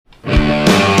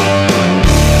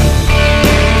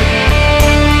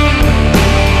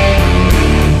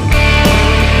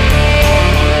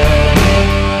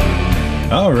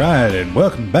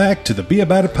welcome back to the Be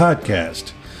About It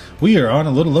podcast. We are on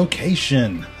a little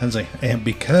location. And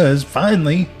because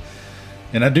finally,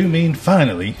 and I do mean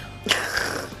finally,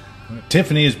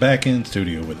 Tiffany is back in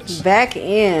studio with us. Back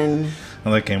in.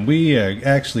 And we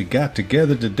actually got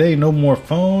together today. No more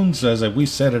phones. We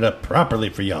set it up properly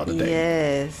for y'all today.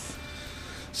 Yes.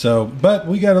 So, but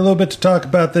we got a little bit to talk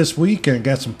about this week and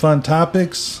got some fun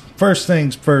topics. First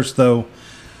things first, though.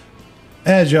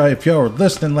 If y'all were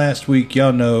listening last week,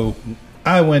 y'all know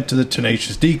I went to the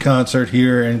Tenacious D concert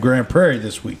here in Grand Prairie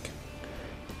this week.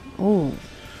 Oh.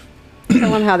 Tell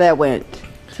them how that went.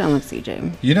 Tell them,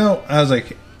 CJ. You know, I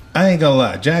ain't gonna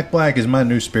lie. Jack Black is my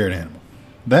new spirit animal.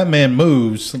 That man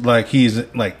moves like he's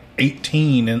like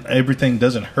 18 and everything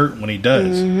doesn't hurt when he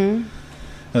does.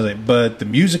 Mm-hmm. But the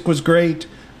music was great.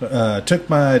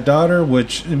 Took my daughter,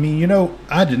 which,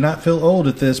 I did not feel old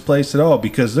at this place at all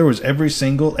because there was every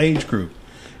single age group.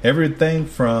 Everything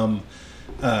from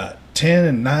 10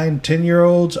 and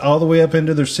 10-year-olds all the way up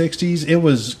into their 60s. It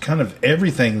was kind of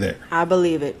everything there. I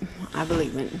believe it.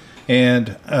 And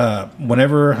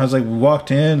whenever we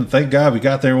walked in, thank God we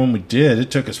got there when we did. It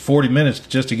took us 40 minutes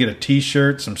just to get a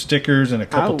T-shirt, some stickers, and a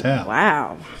couple towels.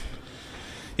 Wow.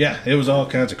 Yeah, it was all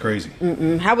kinds of crazy.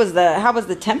 How was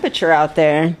the temperature out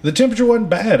there? The temperature wasn't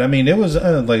bad. It was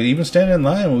even standing in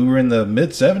line, we were in the mid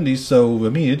 70s, so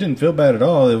it didn't feel bad at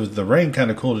all. It was the rain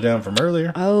kind of cooled it down from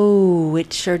earlier. Oh,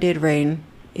 it sure did rain.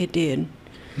 It did.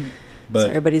 But so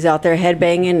everybody's out there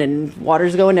headbanging and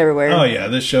water's going everywhere. Oh yeah,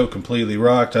 this show completely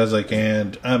rocked. I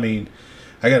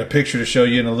got a picture to show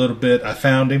you in a little bit. I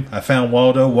found him. I found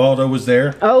Waldo. Waldo was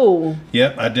there. Oh.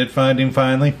 Yep, I did find him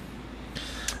finally.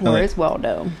 Where's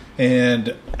Waldo?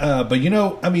 And, but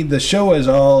the show is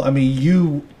all,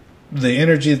 the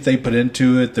energy that they put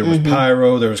into it, there was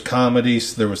pyro, there was comedy,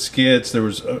 there was skits, there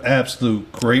was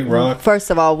absolute great rock. First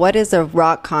of all, what is a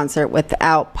rock concert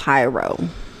without pyro?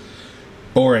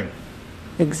 Boring.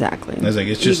 Exactly.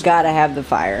 It's just, you gotta have the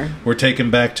fire. We're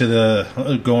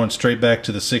going straight back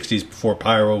to the 60s before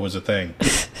pyro was a thing.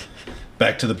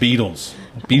 Back to the Beatles.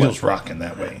 Beatles rocking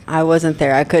that way. I wasn't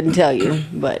there. I couldn't tell you,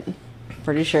 but...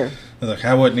 pretty sure.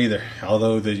 I wasn't either.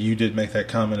 Although you did make that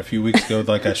comment a few weeks ago,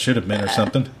 like I should have been or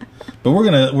something. But we're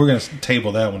gonna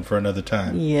table that one for another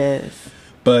time. Yes.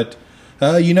 But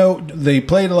they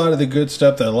played a lot of the good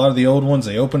stuff. A lot of the old ones.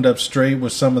 They opened up straight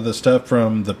with some of the stuff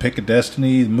from the Pick of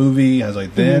Destiny movie.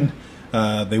 Then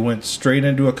they went straight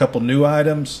into a couple new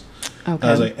items.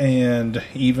 Okay.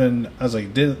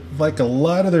 Did a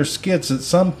lot of their skits. That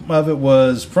some of it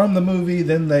was from the movie.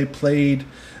 Then they played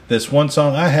this one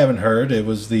song I haven't heard. It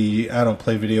was the I Don't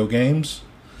Play Video Games.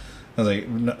 I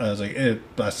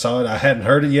saw it. I hadn't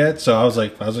heard it yet, so I was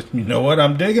like, you know what?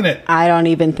 I'm digging it. I don't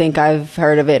even think I've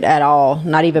heard of it at all.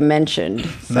 Not even mentioned.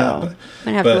 So I'm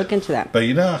gonna have to look into that. But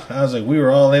we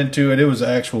were all into it. It was an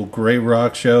actual great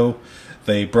rock show.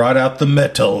 They brought out the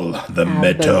metal. I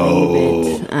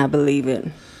believe it.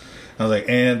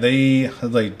 And they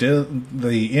did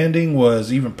the ending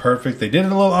was even perfect. They did a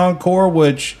little encore,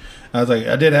 which. I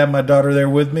did have my daughter there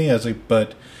with me.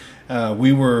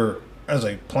 We were,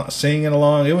 singing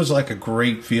along. It was like a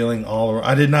great feeling all around.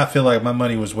 I did not feel like my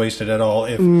money was wasted at all.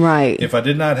 If I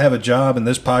did not have a job and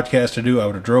this podcast to do, I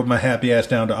would have drove my happy ass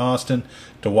down to Austin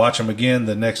to watch them again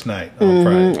the next night on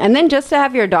Friday. And then just to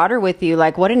have your daughter with you,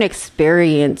 what an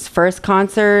experience. First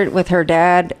concert with her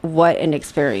dad, what an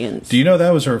experience. Do you know that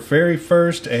was her very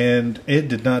first, and it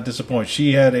did not disappoint.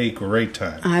 She had a great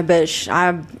time. I bet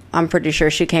I'm pretty sure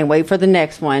she can't wait for the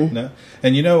next one. No.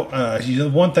 And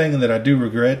one thing that I do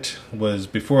regret was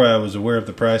before I was aware of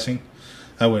the pricing,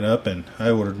 I went up and I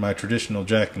ordered my traditional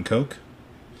Jack and Coke,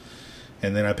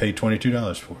 and then I paid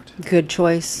 $22 for it. Good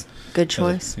choice. Good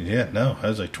choice. I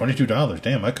was like, $22.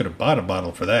 Damn, I could have bought a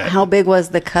bottle for that. How big was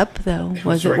the cup, though?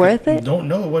 Was it worth it? Don't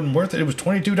know. It wasn't worth it. It was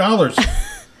 $22.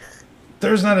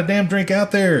 There's not a damn drink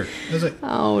out there.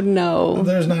 Oh, no.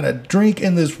 There's not a drink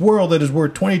in this world that is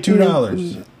worth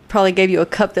 $22. Probably gave you a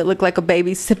cup that looked like a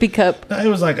baby sippy cup. It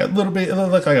was like a little bit, it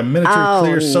looked like a miniature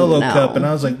clear solo cup. And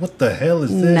I was like, what the hell is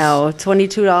this? No,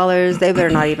 $22. They better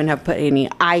not even have put any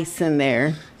ice in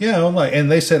there. Yeah,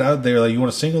 and they said out there, you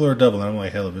want a single or a double? And I'm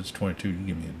like, hell, if it's 22, you can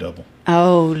give me a double.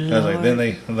 Oh, Lord. I was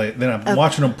then I'm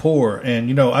watching them pour.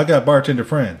 And, I got bartender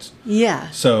friends. Yeah.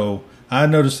 So I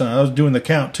noticed I was doing the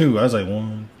count, too. I was like,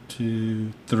 1,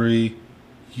 2, 3.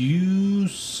 You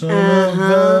son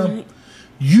of a...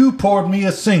 You poured me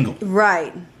a single.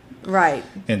 Right.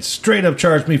 And straight up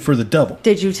charged me for the double.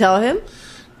 Did you tell him?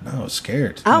 No, I was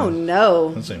scared. Oh, no.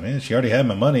 I was like, man, she already had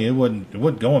my money. It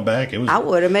wasn't going back. I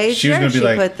would have made sure she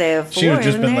put the She would have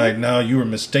just been like, no, you were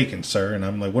mistaken, sir. And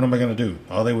I'm like, what am I going to do?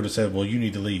 All they would have said, well, you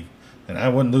need to leave. And I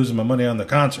wasn't losing my money on the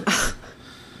concert.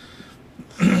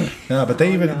 No, but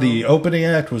the opening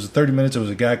act was 30 minutes. It was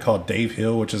a guy called Dave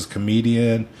Hill, which is a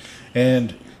comedian,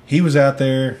 and he was out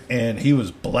there and he was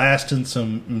blasting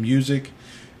some music.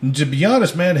 And to be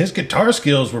honest, man, his guitar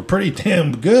skills were pretty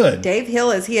damn good. Dave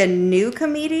Hill, is he a new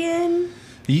comedian?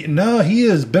 No, he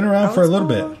has been around for a little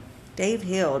bit. Dave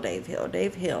Hill.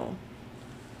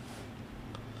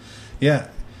 Yeah.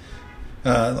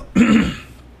 I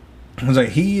was like,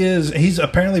 he's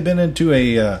apparently been into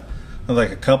a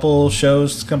couple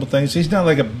shows, a couple things. He's not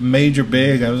like a major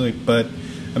big. I was like, but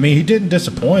I mean, he didn't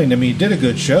disappoint. I mean, he did a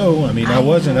good show. I mean, I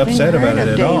wasn't upset about it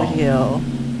at all. Hill.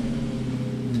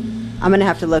 I'm gonna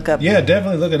have to look up. Yeah,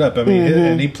 definitely look it up. I mean,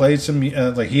 and he played some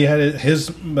he had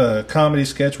his comedy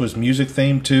sketch was music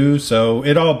themed too, so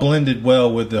it all blended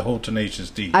well with the whole Tenacious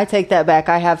D. I take that back.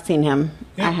 I have seen him.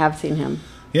 Yeah. I have seen him.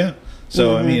 Yeah.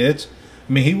 So I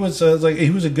mean, he was he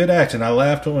was a good act, and I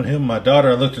laughed on him. My daughter,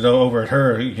 I looked over at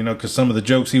her, because some of the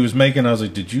jokes he was making, I was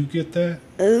like, "Did you get that?"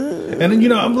 And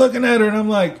then I'm looking at her, and I'm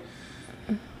like,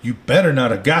 "You better not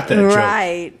have got that joke,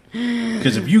 right?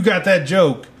 Because if you got that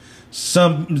joke,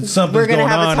 something's we're gonna going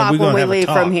have on, a talk and we're when gonna we have leave a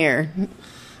talk from here."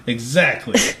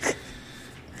 Exactly.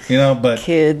 But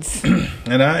kids,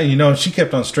 and she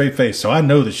kept on straight face, so I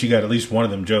know that she got at least one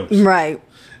of them jokes, right?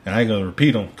 And I ain't gonna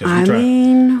repeat them because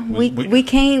we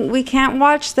can't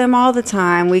watch them all the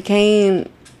time. We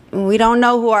don't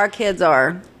know who our kids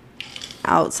are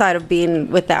outside of being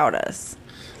without us.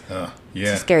 Yeah,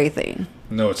 it's a scary thing.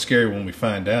 No, it's scary when we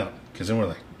find out, because then we're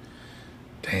like,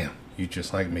 damn, you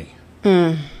just like me.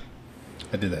 I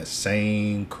did that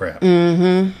same crap.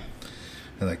 And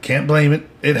I can't blame it.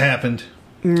 It happened.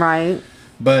 Right.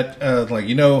 But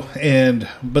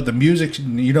but the music,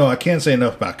 I can't say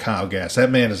enough about Kyle Gass. That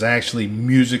man is actually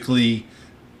musically,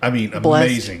 amazing.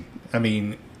 Blessed. I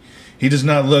mean, he does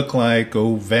not look like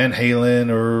Van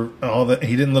Halen or all that.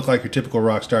 He didn't look like your typical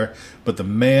rock star, but the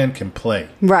man can play.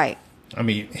 Right. I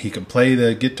mean, he can play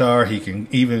the guitar. He can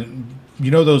even,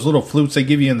 those little flutes they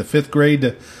give you in the 5th grade.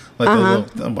 They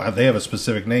have a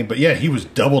specific name, but yeah, he was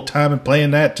double timing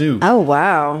playing that too. Oh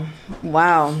wow.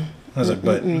 I was like,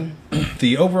 but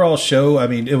the overall show,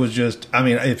 it was just,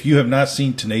 if you have not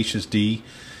seen Tenacious D,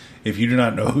 if you do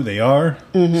not know who they are,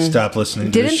 stop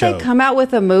listening to the show. Didn't they come out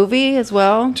with a movie as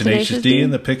well? Tenacious D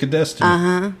and the Pick of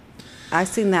Destiny. I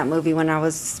seen that movie when I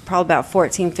was probably about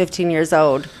 14, 15 years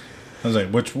old. I was like,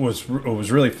 which was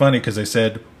really funny because they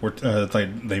said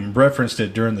they referenced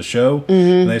it during the show,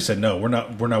 and they said, no, we're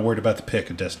not worried about the Pick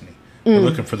of Destiny. We're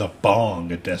looking for the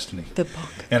bong of destiny. The bong.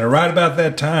 And right about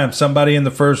that time, somebody in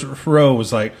the first row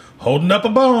was like, holding up a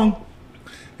bong.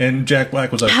 And Jack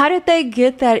Black was like, how did they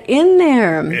get that in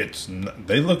there?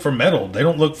 They look for metal. They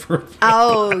don't look for...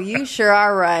 Oh, you sure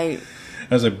are right.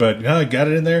 I was like, but I got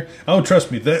it in there. Oh,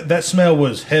 trust me, that smell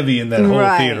was heavy in that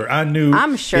whole theater. I knew.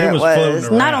 I'm sure it was. Floating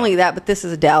around. Not only that, but this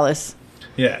is Dallas.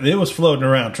 Yeah, it was floating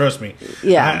around. Trust me.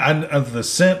 Yeah, the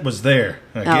scent was there.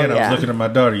 Again, I was looking at my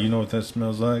daughter. You know what that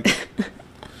smells like?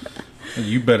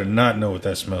 You better not know what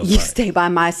that smells like. You stay by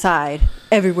my side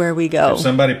everywhere we go. If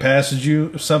somebody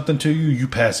passes something to you, you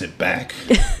pass it back.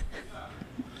 I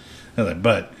was like,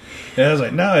 but. And I was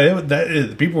like,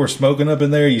 no, people were smoking up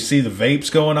in there. You see the vapes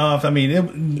going off.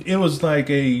 It was like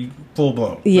a full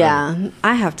blown. Yeah,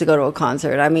 I have to go to a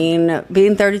concert.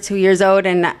 Being 32 years old,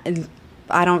 and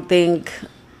I don't think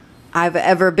I've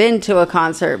ever been to a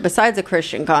concert besides a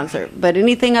Christian concert. But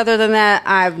anything other than that,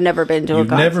 I've never been to a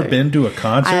concert. You've never been to a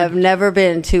concert? I have never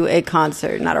been to a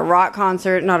concert. Not a rock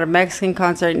concert, not a Mexican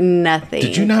concert, nothing.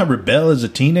 Did you not rebel as a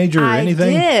teenager or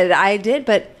anything? I did,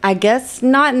 but I guess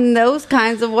not in those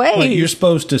kinds of ways. You're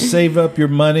supposed to save up your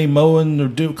money, mowing or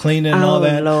cleaning and all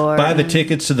that. Lord. Buy the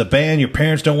tickets to the band your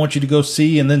parents don't want you to go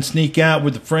see, and then sneak out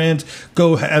with the friends.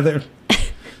 Go have their...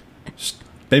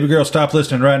 Baby girl, stop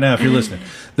listening right now if you're listening.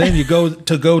 Then you go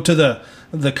to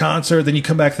the concert, then you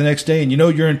come back the next day and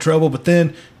you're in trouble, but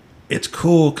then it's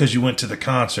cool because you went to the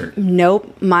concert.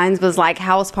 Nope. Mine was like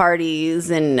house parties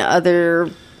and other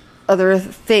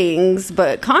things,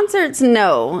 but concerts,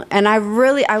 no. And I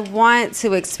want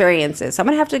to experience this. I'm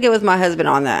going to have to get with my husband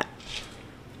on that.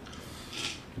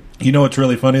 You know what's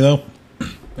really funny, though?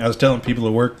 I was telling people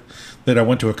at work that I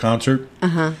went to a concert,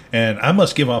 and I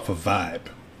must give off a vibe.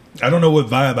 I don't know what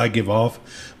vibe I give off,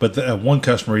 but one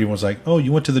customer even was like, "Oh,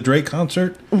 you went to the Drake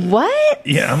concert?" What?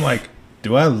 Yeah, I'm like,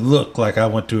 do I look like I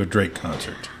went to a Drake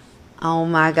concert? Oh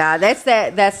my God, that's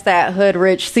that hood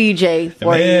rich CJ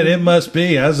for you. Man, it must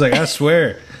be. I was like, I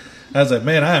swear. I was like,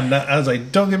 man, I am not. I was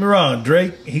like, don't get me wrong,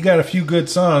 Drake. He got a few good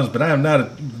songs, but I am not a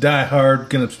diehard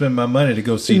going to spend my money to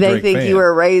go see Drake. They think you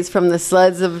were raised from the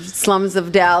slums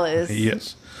of Dallas.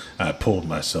 Yes. I pulled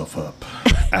myself up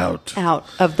out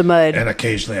of the mud, and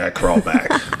occasionally I crawl back.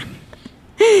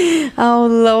 Oh,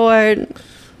 Lord.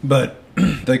 But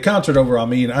the concert overall, I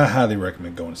mean, I highly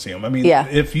recommend going to see them. I mean, Yeah.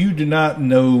 if you do not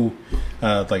know,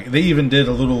 like they even did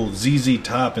a little ZZ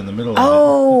Top in the middle of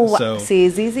Oh, it. So, see,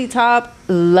 ZZ Top,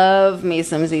 love me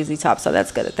some ZZ Top, so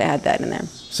that's good that they had that in there.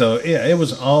 so yeah, it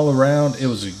was all around. It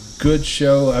was a good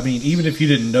show. I mean, even if you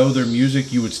didn't know their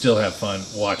music, you would still have fun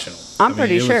watching them. I'm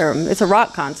pretty sure. It's a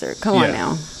rock concert. Come on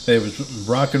now. It was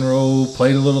rock and roll,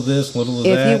 played a little of this, a little of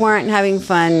that. If you weren't having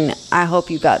fun, I hope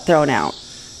you got thrown out.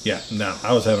 Yeah, no,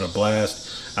 I was having a blast.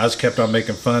 I was kept on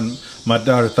making fun. My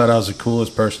daughter thought I was the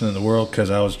coolest person in the world because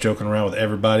I was joking around with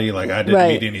everybody. Like, I didn't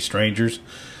meet any strangers.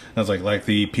 I was like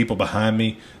the people behind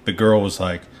me, the girl was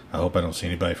like, I hope I don't see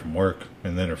anybody from work.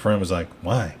 And then her friend was like,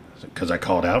 why? Because I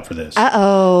called out for this.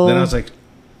 Uh-oh. Then I was like,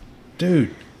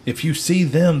 dude, if you see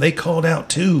them, they called out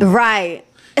too. Right.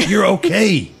 You're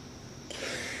okay.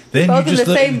 Then Both you just in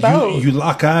the same boat. you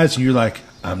lock eyes and you're like,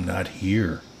 I'm not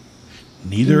here.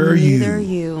 Neither are you. Neither are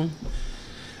you.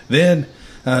 Then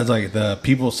I was like, the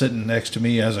people sitting next to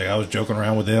me, I was like, I was joking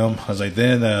around with them. I was like,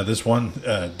 then this one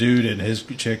dude and his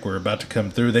chick were about to come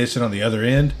through. They sit on the other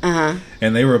end,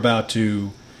 and they were about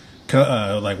to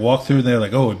like walk through. And they're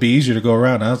like, oh, it'd be easier to go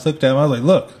around. And I was looked at them. I was like,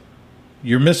 look,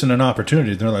 you're missing an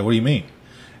opportunity. And they're like, what do you mean?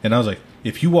 And I was like,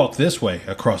 if you walk this way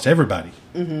across everybody,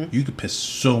 you could piss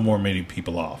so many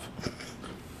people off.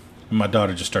 And my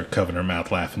daughter just started covering her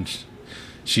mouth laughing.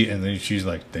 And then she's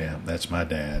like, damn, that's my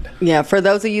dad. Yeah, for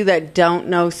those of you that don't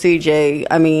know CJ,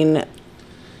 I mean,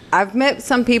 I've met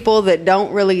some people that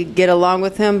don't really get along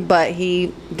with him, but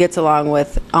he gets along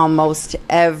with almost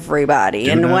everybody.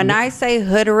 And when I say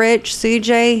hood rich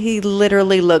CJ, he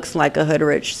literally looks like a hood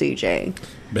rich CJ.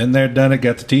 Been there, done it,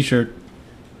 got the t-shirt.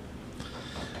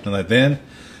 And like then,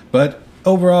 but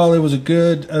overall, it was a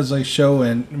good show.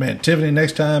 And man, Tiffany,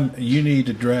 next time you need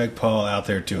to drag Paul out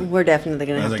there too. We're definitely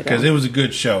gonna have to go because it was a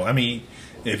good show. I mean,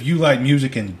 if you like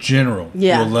music in general,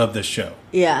 you'll love this show.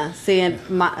 Yeah, seeing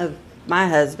my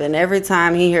husband, every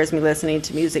time he hears me listening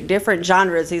to music, different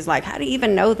genres, he's like, "How do you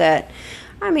even know that?"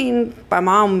 I mean, my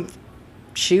mom,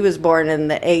 she was born in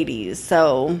the '80s,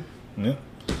 so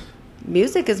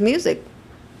music is music.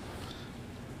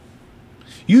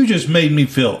 You just made me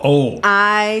feel old.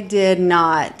 I did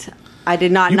not.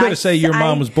 You better say your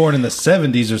mom was born in the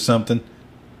 70s or something.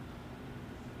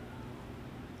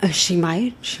 She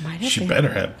might have been. She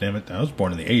better have, damn it. I was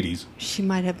born in the 80s. She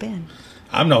might have been.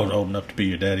 I'm not old enough to be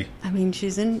your daddy. I mean,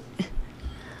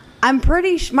 I'm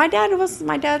pretty my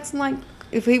dad's like,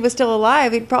 if he was still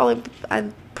alive,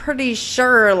 I'm pretty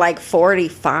sure like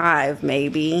 45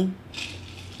 maybe.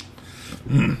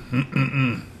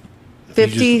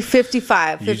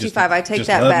 55. I take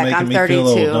that back. I'm 32.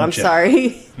 Old, I'm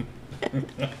sorry.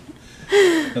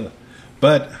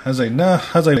 But I was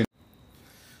like,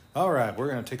 all right, we're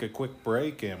going to take a quick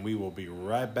break and we will be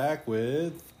right back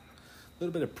with a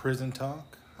little bit of prison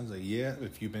talk. I was like, yeah,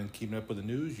 if you've been keeping up with the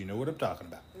news, you know what I'm talking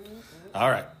about. All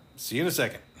right, see you in a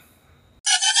second.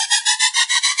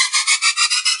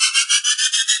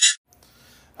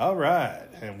 All right,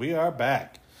 and we are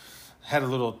back. Had a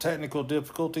little technical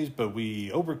difficulties, but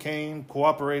we overcame,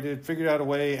 cooperated, figured out a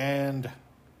way, and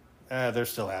they're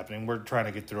still happening. We're trying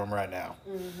to get through them right now.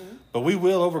 But we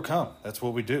will overcome. That's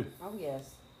what we do. Oh, yes.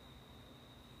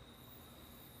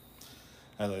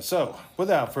 So,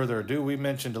 without further ado, we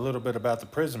mentioned a little bit about the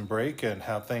prison break and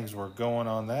how things were going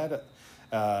on that.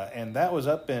 And that was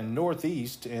up in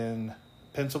Northeast in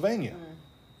Pennsylvania.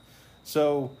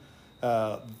 So,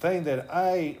 the thing that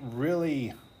I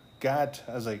really got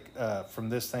from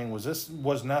this thing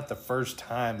was not the first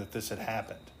time that this had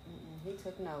happened. He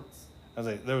took notes. I was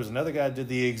like, there was another guy that did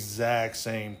the exact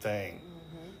same thing.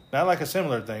 Not like a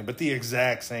similar thing, but the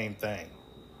exact same thing.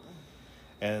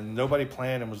 And nobody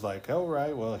planned and was like, all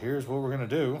right, well, here's what we're going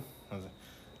to do.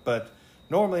 But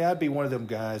normally I'd be one of them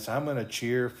guys, I'm going to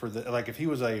cheer for like if he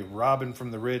was a robbing from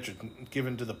the rich or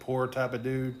giving to the poor type of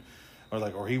dude,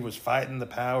 or he was fighting the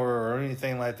power or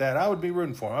anything like that, I would be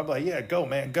rooting for him. I'd be like, yeah, go,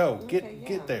 man, go.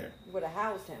 Get there. You would have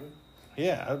housed him.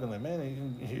 Yeah, I'd be like,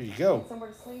 man, here you go. Somewhere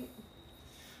to sleep.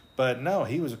 But no,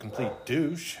 he was a complete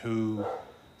douche who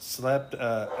slept,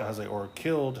 or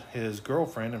killed his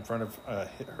girlfriend in front of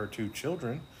her two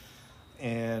children,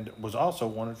 and was also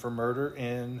wanted for murder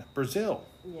in Brazil.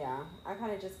 Yeah, I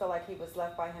kind of just felt like he was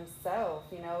left by himself.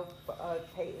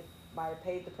 Might have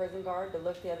paid the prison guard to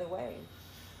look the other way.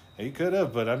 He could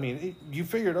have, but I mean, you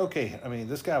figured, okay. I mean,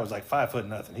 this guy was like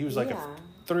 5'0". He was like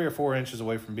 3 or 4 inches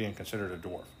away from being considered a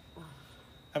dwarf.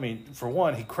 I mean, for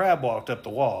one, he crab walked up the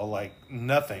wall like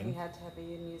nothing. He had to have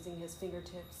been using his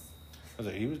fingertips. I was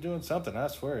like, he was doing something. I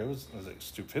swear, it was like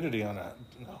stupidity on a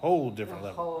whole different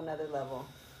level. A whole another level.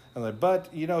 I'm like, but,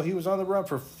 he was on the run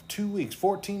for 2 weeks,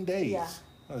 14 days. Yeah.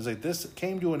 I was like, this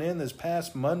came to an end this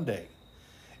past Monday.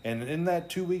 And in that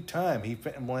 2-week time, he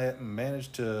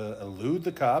managed to elude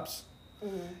the cops.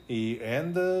 Mm-hmm. He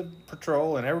and the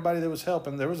patrol and everybody that was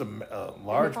helping. There was a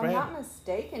large man. If I'm not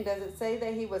mistaken, does it say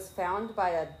that he was found by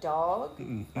a dog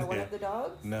or one of the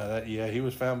dogs? No, he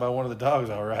was found by one of the dogs.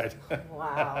 All right.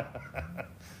 Wow.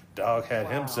 Dog had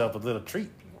himself a little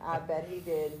treat. I bet he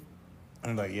did.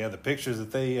 And the pictures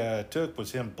that they took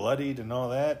was him bloodied and all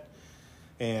that.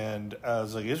 And I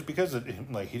was like, it's because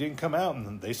he didn't come out,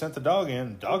 and they sent the dog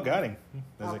in. The dog got him.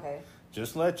 I was like,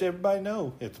 just let everybody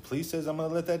know, if the police says I'm going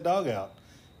to let that dog out,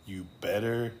 you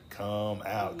better come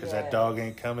out, because that dog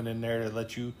ain't coming in there to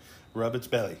let you rub its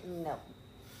belly. No.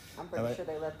 I'm pretty sure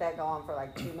they let that go on for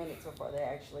like 2 minutes before they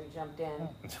actually jumped in.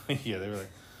 Yeah, they were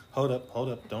like, hold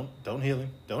up, don't heal him.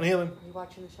 Don't heal him. Are you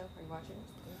watching the show? Are you watching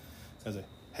it? I was like,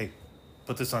 hey,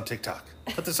 put this on TikTok.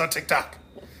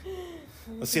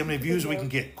 Let's see how many views we can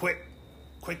get. Quick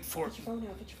before Get your phone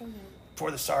out.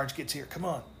 Before the Sarge gets here. Come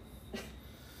on.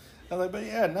 I was like, but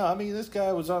yeah, no, I mean, this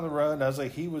guy was on the run. I was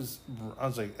like,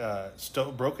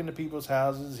 broke into people's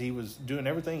houses. He was doing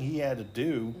everything he had to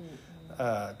do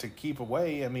to keep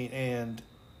away. I mean,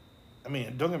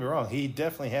 don't get me wrong. He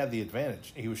definitely had the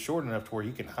advantage. He was short enough to where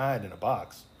he can hide in a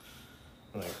box.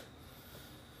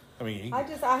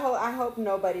 I hope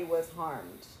nobody was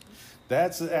harmed.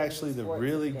 That's actually the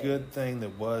really good thing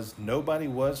nobody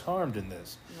was harmed in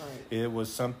this. Right. It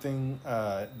was something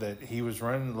that he was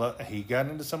running. He got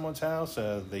into someone's house.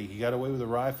 He got away with a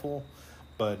rifle,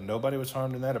 but nobody was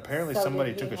harmed in that. Apparently,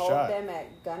 somebody took a shot. Did he hold them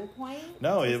at gunpoint?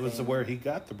 No, it was where he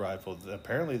got the rifle.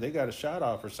 Apparently, they got a shot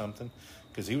off or something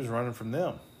because he was running from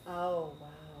them. Oh, wow.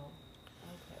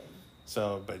 Okay.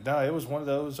 So, but no, it was one of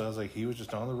those. I was like, he was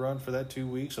just on the run for that 2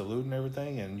 weeks, eluding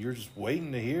everything, and you're just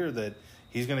waiting to hear that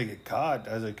he's going to get caught.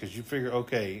 I was like, because you figure,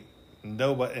 okay,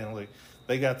 nobody, and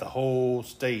they got the whole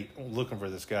state looking for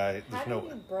this guy. How do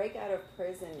you break out of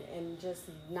prison and just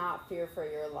not fear for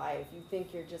your life? You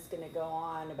think you're just going to go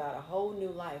on about a whole new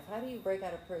life. How do you break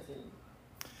out of prison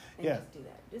and just do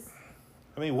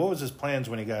that? What was his plans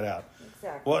when he got out?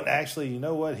 Exactly. Well, actually, you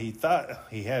know what? He thought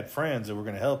he had friends that were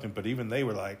going to help him, but even they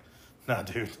were like, nah,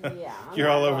 dude, you're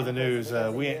all over the news.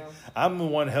 I'm the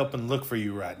one helping look for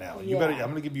you right now. You better.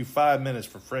 I'm going to give you 5 minutes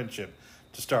for friendship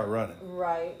to start running.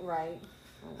 Right.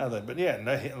 I was like, but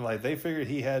they figured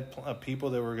he had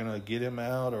people that were going to get him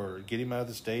out or get him out of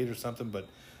the state or something. But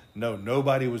no,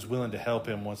 nobody was willing to help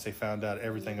him once they found out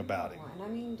everything about him. And I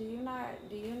mean, do you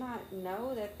not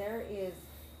know that there is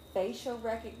facial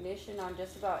recognition on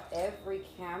just about every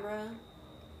camera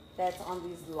that's on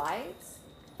these lights?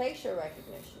 Facial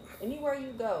recognition. Anywhere you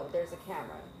go, there's a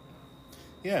camera.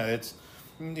 Yeah, it's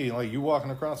you walking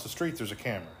across the street, there's a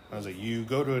camera. I was like, you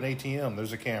go to an ATM,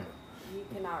 there's a camera. You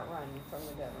cannot run from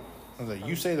the government. I was like,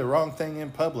 you say the wrong thing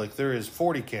in public, there is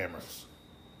 40 cameras.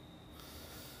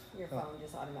 Your phone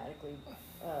just automatically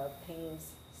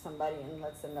pings somebody and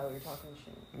lets them know you're talking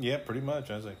shit. Yeah, pretty much.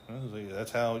 I was like,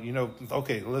 that's how,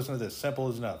 okay, listen to this. Simple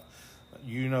as enough.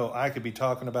 I could be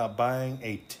talking about buying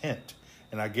a tent.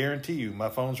 And I guarantee you, my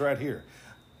phone's right here.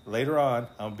 Later on,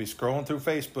 I'm going to be scrolling through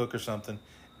Facebook or something,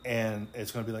 and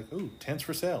it's going to be like, ooh, tents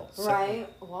for sale. Right.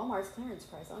 Walmart's clearance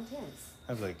price on tents.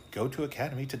 I was like, go to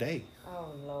Academy today. Oh,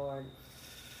 Lord.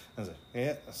 I was like,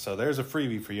 yeah. So there's a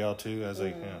freebie for y'all, too. I was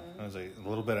like, a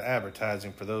little bit of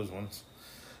advertising for those ones.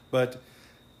 But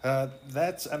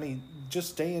just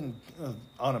staying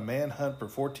on a manhunt for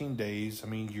 14 days.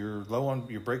 You're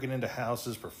you're breaking into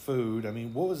houses for food.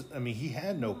 He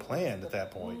had no plan at that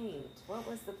point. What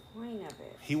was the point of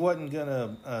it? He wasn't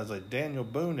gonna, Daniel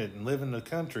Boone it and live in the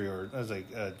country, or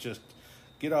just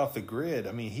get off the grid.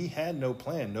 He had no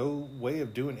plan, no way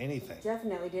of doing anything. He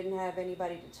definitely didn't have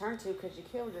anybody to turn to because you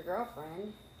killed your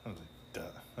girlfriend. I was like,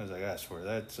 duh. I was like, I swear,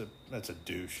 that's a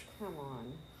douche. Come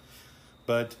on.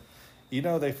 But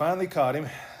they finally caught him.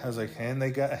 I was like, and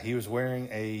he was wearing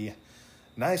a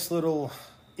nice little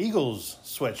Eagles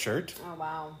sweatshirt. Oh,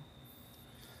 wow.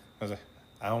 I was like,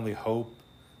 I only hope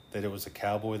that it was a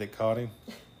cowboy that caught him.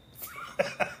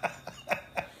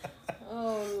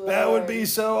 Oh, Lord. That would be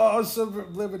so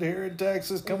awesome living here in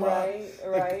Texas. Come on.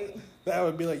 Right. That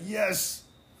would be like, yes,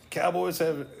 Cowboys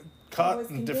have caught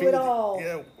and defeated. Do it all.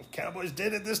 Yeah, Cowboys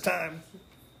did it this time.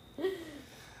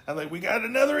 I'm like, we got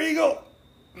another Eagle.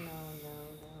 No.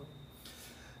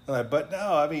 But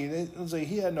no, it was like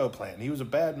he had no plan. He was a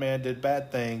bad man, did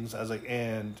bad things. I was like,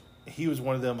 and he was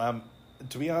one of them.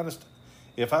 To be honest,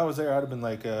 if I was there, I'd have been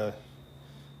like,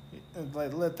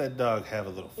 Like, let that dog have a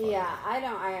little fun. Yeah,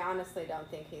 I honestly don't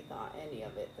think he thought any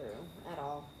of it through at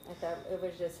all. I thought it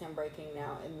was just him breaking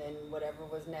out, and then whatever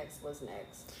was next was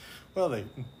next. Well,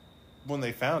 when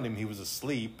they found him, he was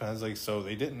asleep. I was like, so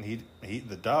they didn't.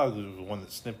 The dog was the one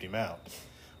that snipped him out.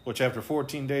 Which after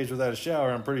 14 days without a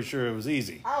shower, I'm pretty sure it was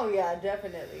easy. Oh yeah,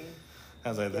 definitely. I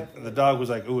was like, the dog was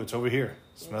like, "Ooh, it's over here.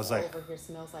 Smells like over here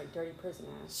smells like dirty prison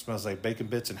ass. Smells like bacon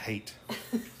bits and hate."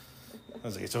 I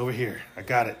was like, "It's over here. I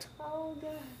got it." Oh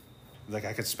god. Like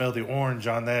I could smell the orange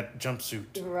on that jumpsuit.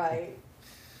 Right.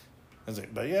 I was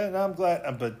like, but yeah, no, I'm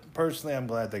glad. But personally, I'm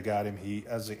glad they got him.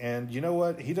 And you know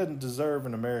what? He doesn't deserve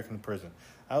an American prison.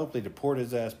 I hope they deport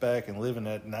his ass back and live in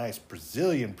that nice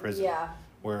Brazilian prison. Yeah.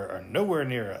 Where are nowhere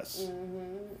near us.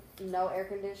 Mm-hmm. No air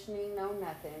conditioning, no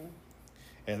nothing.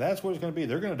 And that's what it's going to be.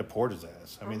 They're going to deport his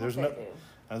ass. I mean, there's no.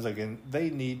 I was like, and they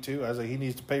need to. I was like, he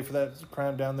needs to pay for that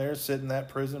crime down there, sit in that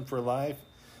prison for life.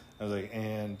 I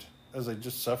was like,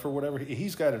 just suffer whatever.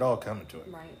 He's got it all coming to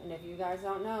him. Right. And if you guys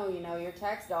don't know, your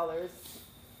tax dollars,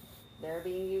 they're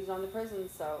being used on the prison.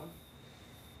 So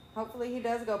hopefully he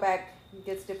does go back and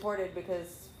gets deported,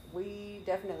 because we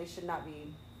definitely should not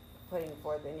be putting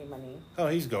forth any money. Oh,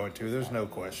 he's going to. There's no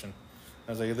question.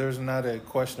 I was like, there's not a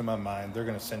question in my mind. They're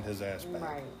going to send his ass back.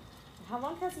 Right. How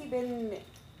long has he been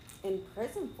in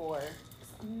prison for?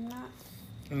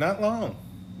 Not long.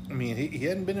 I mean, he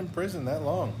hadn't been in prison that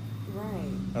long. Right.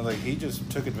 I was like, he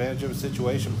just took advantage of a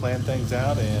situation, planned things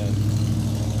out,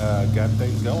 and got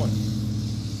things going.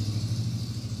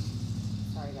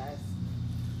 Sorry, guys.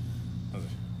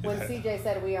 When CJ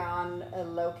said we are on a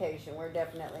location, we're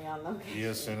definitely on location.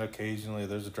 Yes, and occasionally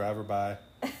there's a driver by.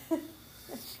 I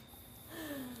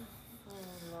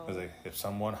was like, if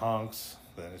someone honks,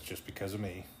 then it's just because of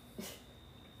me.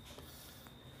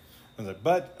 I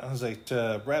was like,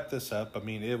 to wrap this up,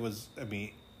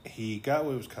 he got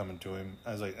what was coming to him.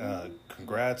 I was like,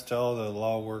 congrats to all the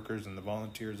law workers and the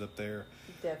volunteers up there.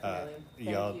 Definitely.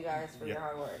 Thank you guys for your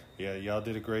hard work. Yeah, y'all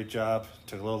did a great job.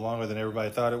 Took a little longer than everybody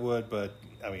thought it would, but,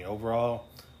 overall,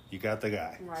 you got the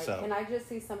guy. Right. So, can I just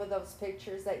see some of those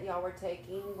pictures that y'all were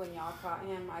taking when y'all caught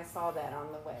him? I saw that on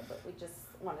the web, but we just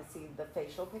want to see the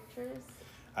facial pictures.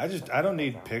 I don't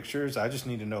need pictures. I just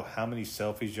need to know how many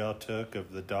selfies y'all took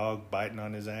of the dog biting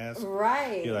on his ass.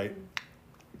 Right. You're like,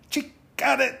 she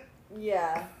got it.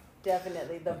 Yeah,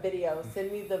 definitely. The video.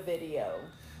 Send me the video.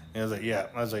 And I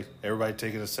was like, everybody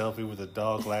taking a selfie with a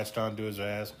dog latched onto his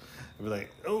ass. I'd be like,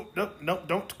 oh, no,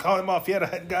 don't call him off yet. I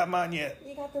hadn't got mine yet.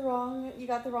 You got the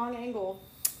wrong angle.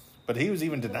 But he was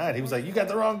even denied. He was like, you got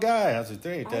the wrong guy. I was like,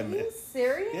 there ain't that. Are you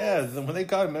serious? Yeah, when they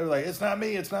caught him, they were like, it's not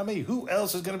me. Who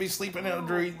else is going to be sleeping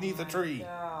underneath a tree?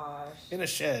 Gosh. In a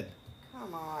shed.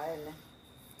 Come on.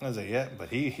 I was like, yeah, but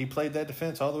he played that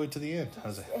defense all the way to the end. I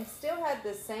was like, it still had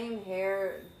the same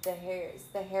hair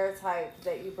type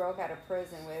that you broke out of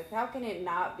prison with. How can it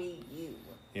not be you?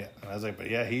 Yeah, I was like, but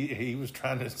yeah, he was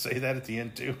trying to say that at the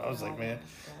end too. I was like, man,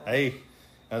 God. hey,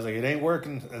 I was like, it ain't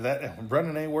working. That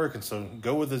running ain't working. So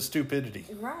go with the stupidity.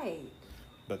 Right.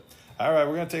 But all right,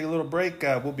 we're gonna take a little break.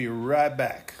 We'll be right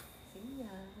back. See ya.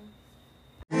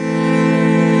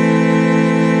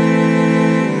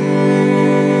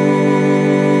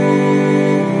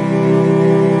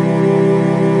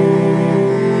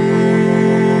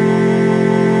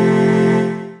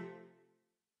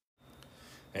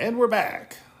 And we're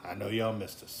back. I know y'all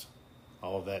missed us.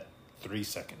 All of that 3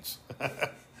 seconds.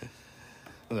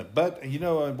 But,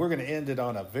 we're going to end it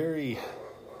on a very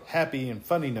happy and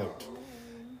funny note.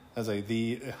 I was like,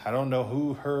 I don't know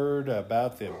who heard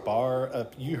about the bar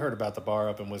up. You heard about the bar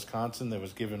up in Wisconsin that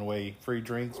was giving away free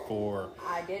drinks for.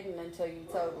 I didn't until you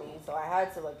told me, so I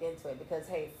had to look into it because,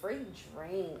 hey, free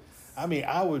drinks.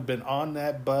 I would have been on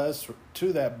that bus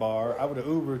to that bar. I would have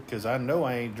Ubered because I know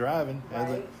I ain't driving.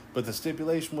 Right. But the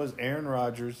stipulation was Aaron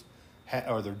Rodgers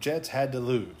or the Jets had to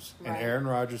lose, and Aaron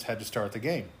Rodgers had to start the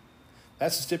game.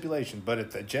 That's the stipulation. But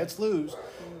if the Jets lose,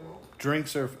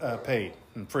 drinks are paid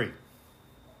and free.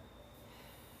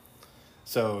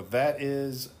 So that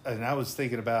is, and I was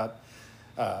thinking about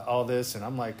all this, and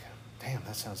I'm like, damn,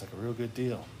 that sounds like a real good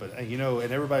deal. But,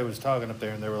 and everybody was talking up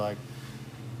there, and they were like,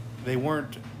 they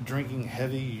weren't drinking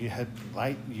heavy. You had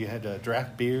light, you had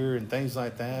draft beer and things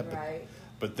like that. Right.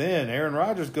 But then Aaron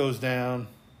Rodgers goes down.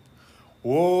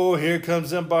 Whoa, here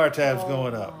comes them bar tabs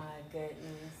going up. Oh, my goodness.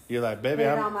 You're like, baby,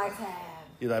 Put it on my tab.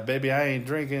 You're like, baby, I ain't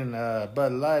drinking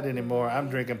Bud Light anymore. I'm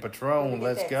drinking Patron.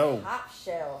 Let's go. Top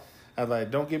shelf. I was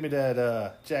like, don't give me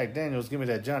that Jack Daniels. Give me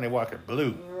that Johnny Walker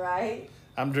Blue. Right.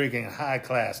 I'm drinking high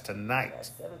class tonight.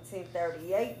 That's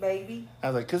 1738, baby. I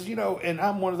was like, because, and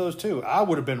I'm one of those too. I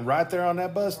would have been right there on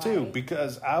that bus too, Right.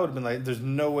 because I would have been like, there's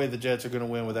no way the Jets are going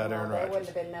to win without Aaron There Rodgers. wouldn't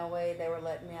have been no way they were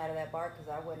letting me out of that bar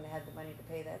because I wouldn't have had the money to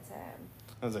pay that tab.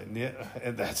 I was like, yeah,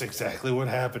 and that's exactly what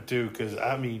happened too. Because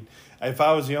I mean, if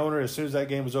I was the owner, as soon as that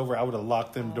game was over, I would have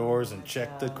locked them doors and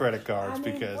checked the credit cards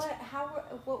because.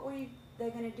 What were they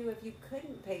going to do if you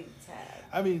couldn't pay the tab?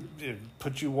 I mean,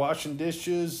 put you washing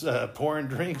dishes, pouring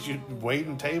drinks, you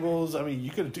waiting tables. I mean,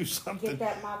 you could do something. Get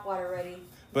that mop water ready.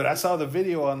 But I saw the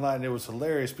video online and it was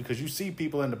hilarious because you see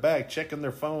people in the back checking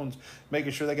their phones,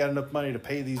 making sure they got enough money to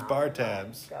pay these bar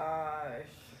tabs. Gosh.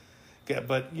 Yeah,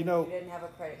 but You didn't have a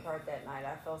credit card that night.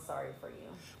 I feel sorry for you.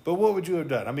 But what would you have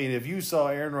done? I mean, if you saw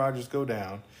Aaron Rodgers go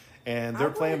down and they're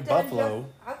playing Buffalo.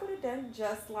 I would have done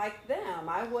just like them.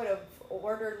 I would have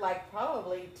ordered like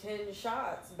probably 10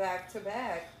 shots back to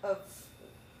back of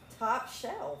top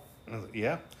shelf.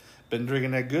 Yeah, been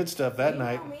drinking that good stuff that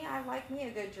night. You know me, I like me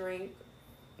a good drink.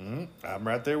 I'm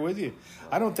right there with you.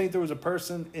 I don't think there was a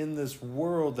person in this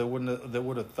world that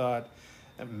would have thought,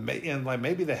 and like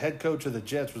maybe the head coach of the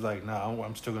Jets was like, "No,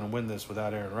 I'm still going to win this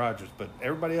without Aaron Rodgers." But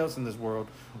everybody else in this world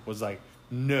was like,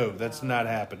 "No, that's not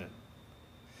happening."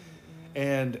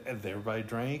 And everybody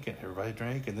drank, and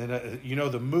then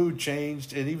the mood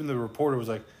changed, and even the reporter was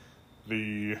like,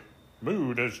 "The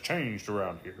mood has changed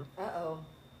around here."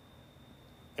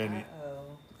 And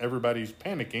everybody's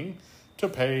panicking to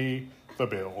pay the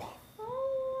bill.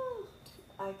 Oh,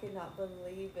 I cannot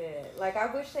believe it. Like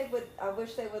I wish they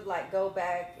would like go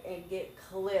back and get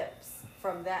clips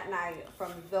from that night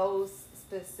from those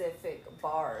specific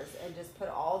bars and just put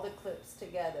all the clips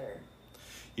together.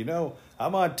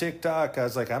 I'm on TikTok. I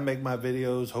was like, I make my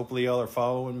videos. Hopefully y'all are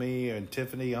following me and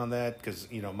Tiffany on that because,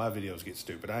 my videos get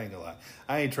stupid. I ain't gonna lie.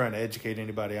 I ain't trying to educate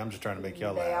anybody. I'm just trying to make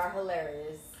y'all laugh. They are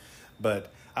hilarious.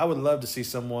 But I would love to see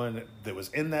someone that was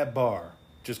in that bar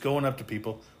just going up to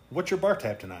people. What's your bar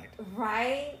tab tonight?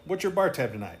 Right? What's your bar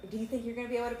tab tonight? Do you think you're going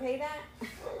to be able to pay that?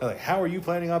 Like, how are you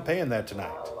planning on paying that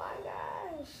tonight? Oh my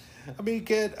gosh. I mean,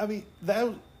 kid,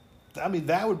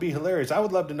 that would be hilarious. I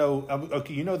would love to know.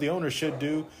 Okay, the owner should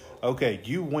do. Okay,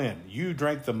 you win. You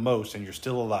drank the most, and you're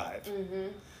still alive. Mm-hmm.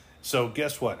 So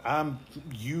guess what?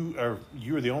 You are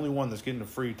the only one that's getting a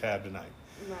free tab tonight.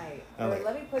 Right. Or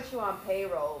let me put you on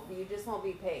payroll. You just won't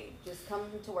be paid. Just come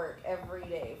to work every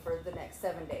day for the next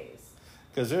 7 days.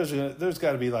 Because there's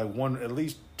got to be like at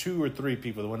least 2 or 3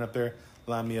 people that went up there,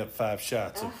 lined me up 5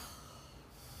 shots.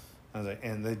 I was like,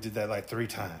 and they did that like 3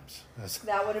 times.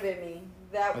 That would have been me.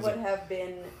 That would have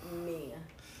been me.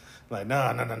 Like,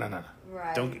 no.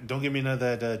 Right. Don't give me none of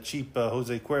that cheap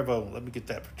Jose Cuervo. Let me get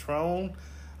that Patron.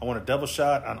 I want a double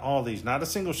shot on all these. Not a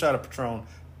single shot of Patron.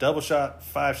 Double shot,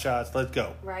 5 shots. Let's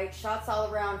go. Right. Shots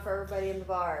all around for everybody in the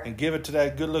bar. And give it to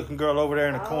that good-looking girl over there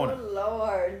in the corner. Oh,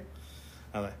 Lord.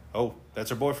 I'm like, oh,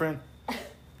 that's her boyfriend?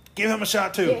 Give him a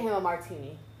shot, too. Get him a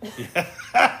martini.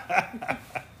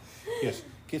 Yes.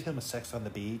 Get him a sex on the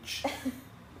beach.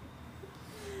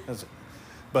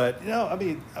 But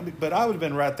but I would have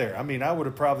been right there. I mean, I would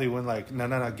have probably went like,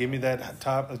 no, give me that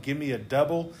top, give me a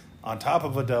double on top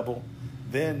of a double,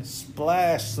 then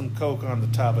splash some Coke on the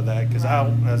top of that because I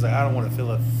was like, I don't want to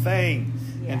feel a thing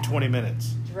in 20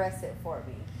 minutes. Dress it for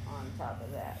me on top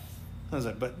of that. I was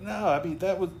like, but no, I mean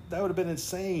that would have been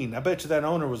insane. I bet you that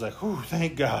owner was like, whew,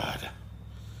 thank God.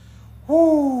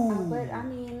 Woo. But I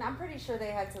mean, I'm pretty sure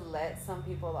they had to let some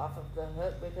people off of the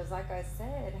hook because, like I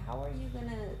said, how are you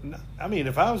gonna? I mean,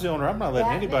 if I was the owner, I'm not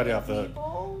letting anybody off the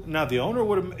people? hook. Now the owner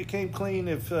would have came clean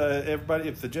if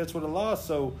the Jets would have lost.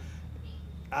 So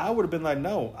I would have been like,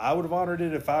 no, I would have honored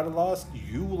it if I'd have lost.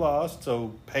 You lost,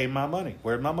 so pay my money.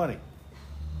 Where's my money?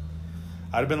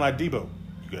 I'd have been like Debo.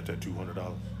 You got that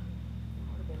 $200,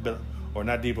 or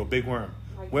not Debo, Big Worm.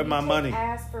 Where's my money?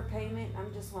 Ask for payment.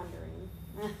 I'm just wondering.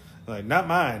 Like, not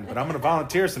mine, but I'm going to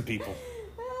volunteer some people.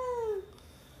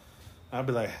 I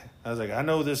was like, I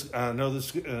know this.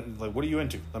 Like, what are you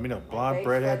into? Let me know. Blonde,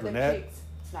 redhead, brunette.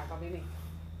 It's not going to be me.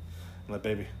 I'm like,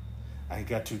 baby, I ain't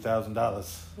got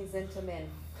 $2,000. He's into men.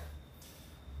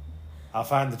 I'll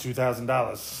find the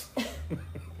 $2,000.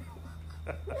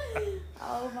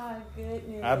 Oh my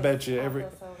goodness! I bet you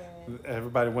so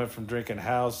everybody went from drinking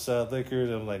house liquor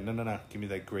to like, no, give me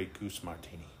that Grey Goose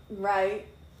martini. Right.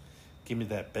 Give me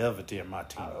that Belvedere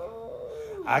martini.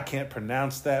 Oh. I can't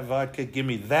pronounce that vodka. Give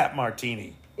me that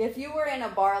martini. If you were in a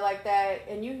bar like that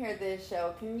and you hear this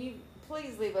show, can you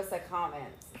please leave us a comment?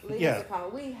 Leave us a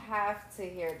comment. We have to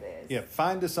hear this. Yeah,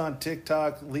 find us on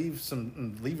TikTok. Leave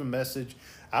a message.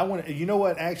 I want. You know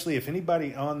what? Actually, if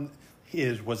anybody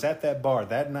was at that bar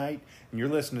that night and you're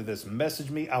listening to this, message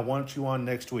me. I want you on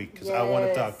next week because I want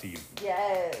to talk to you.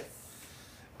 Yes.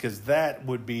 Because that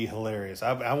would be hilarious.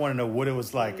 I want to know what it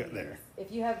was like there.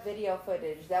 If you have video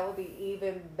footage, that would be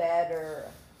even better.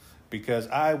 Because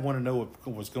I want to know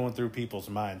what was going through people's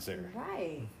minds there.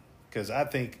 Right. Because I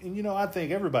think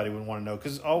everybody would want to know.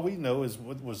 Because all we know is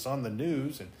what was on the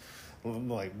news and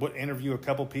like what interview a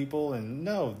couple people. And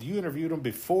no, you interviewed them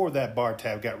before that bar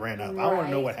tab got ran up. Right. I want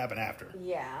to know what happened after.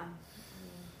 Yeah.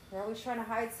 They're always trying to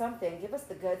hide something. Give us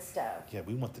the good stuff. Yeah,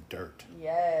 we want the dirt.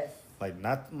 Yes. Like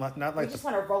not like we just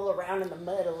want to roll around in the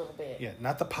mud a little bit. Yeah,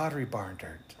 not the Pottery Barn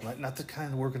dirt. Like not the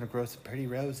kind we're gonna grow some pretty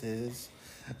roses.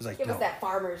 It's like give us that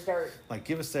farmer's dirt. Like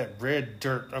give us that red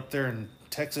dirt up there in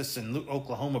Texas and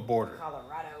Oklahoma border.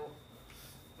 Colorado.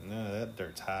 No, that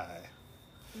dirt's high.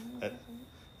 That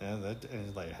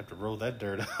like I have to roll that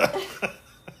dirt up.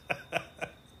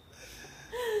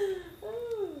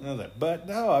 But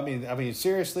no, I mean,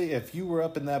 seriously, if you were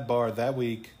up in that bar that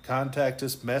week, contact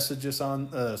us, message us on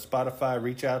Spotify,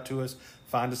 reach out to us,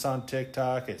 find us on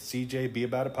TikTok at CJ Be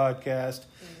About a Podcast.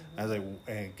 Mm-hmm. I was like,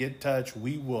 and get in touch.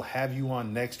 We will have you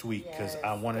on next week because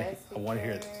I want to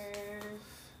hear this.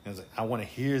 I was like, I want to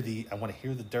hear the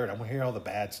dirt. I want to hear all the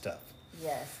bad stuff.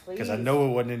 Yes, please. Because I know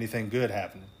it wasn't anything good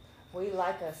happening. We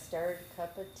like a stirred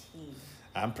cup of tea.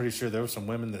 I'm pretty sure there were some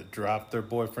women that dropped their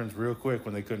boyfriends real quick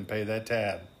when they couldn't pay that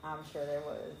tab. I'm sure there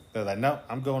was. They're like, no,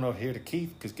 I'm going over here to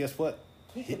Keith because guess what?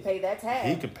 He can pay that tab.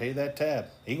 He can pay that tab.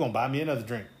 He going to buy me another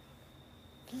drink.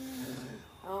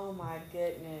 Oh, my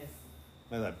goodness.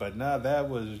 They're like, but no, that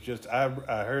was just, I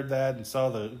heard that and saw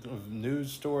the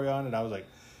news story on it. I was like,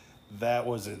 that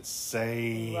was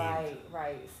insane.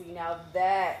 Right. See, now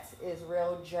that is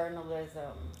real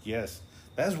journalism. Yes.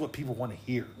 That's what people want to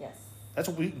hear. Yes. That's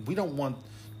what we don't want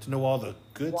to know all the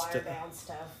good stuff. Watered down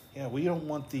stuff. Yeah, we don't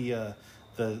want the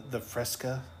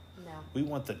Fresca. No. We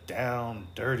want the down,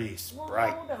 dirty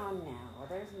Sprite. Well, hold on now.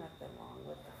 There's nothing wrong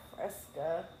with the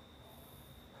Fresca.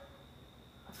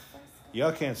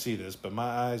 Y'all can't see this, but my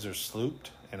eyes are slooped,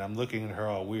 and I'm looking at her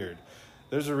all weird.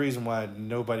 There's a reason why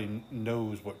nobody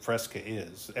knows what Fresca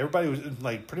is. Everybody was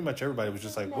like, pretty much everybody was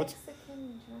just like, what's Fresca?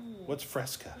 It's a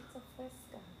Fresca.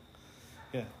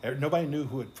 Yeah, nobody knew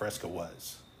who Fresca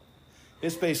was.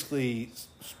 It's basically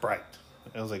Sprite.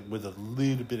 I was like, with a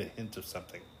little bit of hint of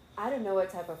something. I don't know what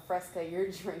type of Fresca you're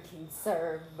drinking,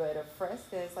 sir, but a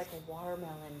Fresca is like a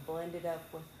watermelon blended up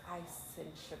with ice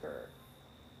and sugar.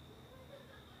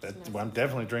 I'm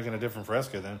definitely drinking a different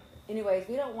Fresca then. Anyways,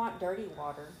 we don't want dirty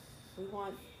water. We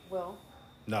want,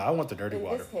 no, I want the dirty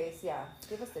water. In this case, yeah,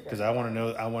 give us the dirty. Because I want to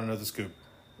know the scoop.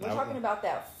 We're talking about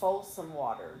that Folsom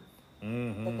water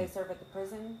mm-hmm. that they serve at the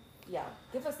prison. Yeah,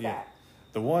 give us that.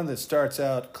 The one that starts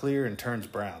out clear and turns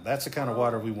brown. That's the kind of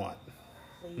water we want.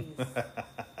 Please.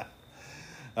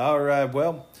 All right,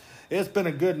 well, it's been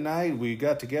a good night. We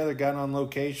got together, got on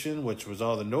location, which was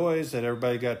all the noise that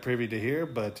everybody got privy to hear,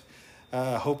 but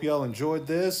I hope y'all enjoyed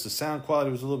this. The sound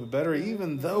quality was a little bit better,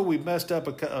 even though we messed up,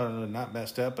 not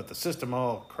messed up, but the system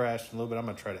all crashed a little bit. I'm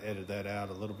going to try to edit that out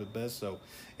a little bit best. So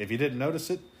if you didn't notice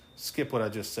it, skip what I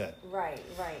just said. Right.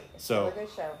 It's still a good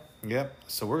show. Yep.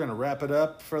 So we're going to wrap it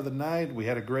up for the night. We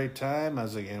had a great time. I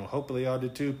was like, hopefully y'all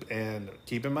did too. And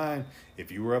keep in mind, if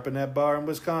you were up in that bar in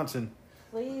Wisconsin,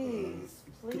 please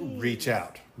reach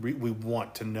out. We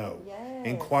want to know. Yes.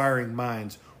 Inquiring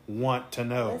minds want to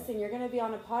know. Listen, you're going to be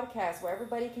on a podcast where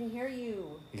everybody can hear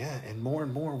you. Yeah, and more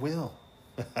will.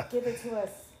 Give it to us.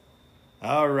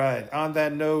 All right. On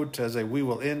that note, we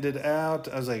will end it out.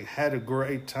 Had a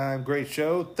great time, great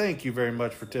show. Thank you very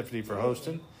much for Tiffany for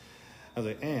hosting.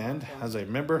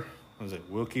 Remember,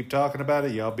 we'll keep talking about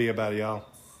it. Y'all be about it, y'all.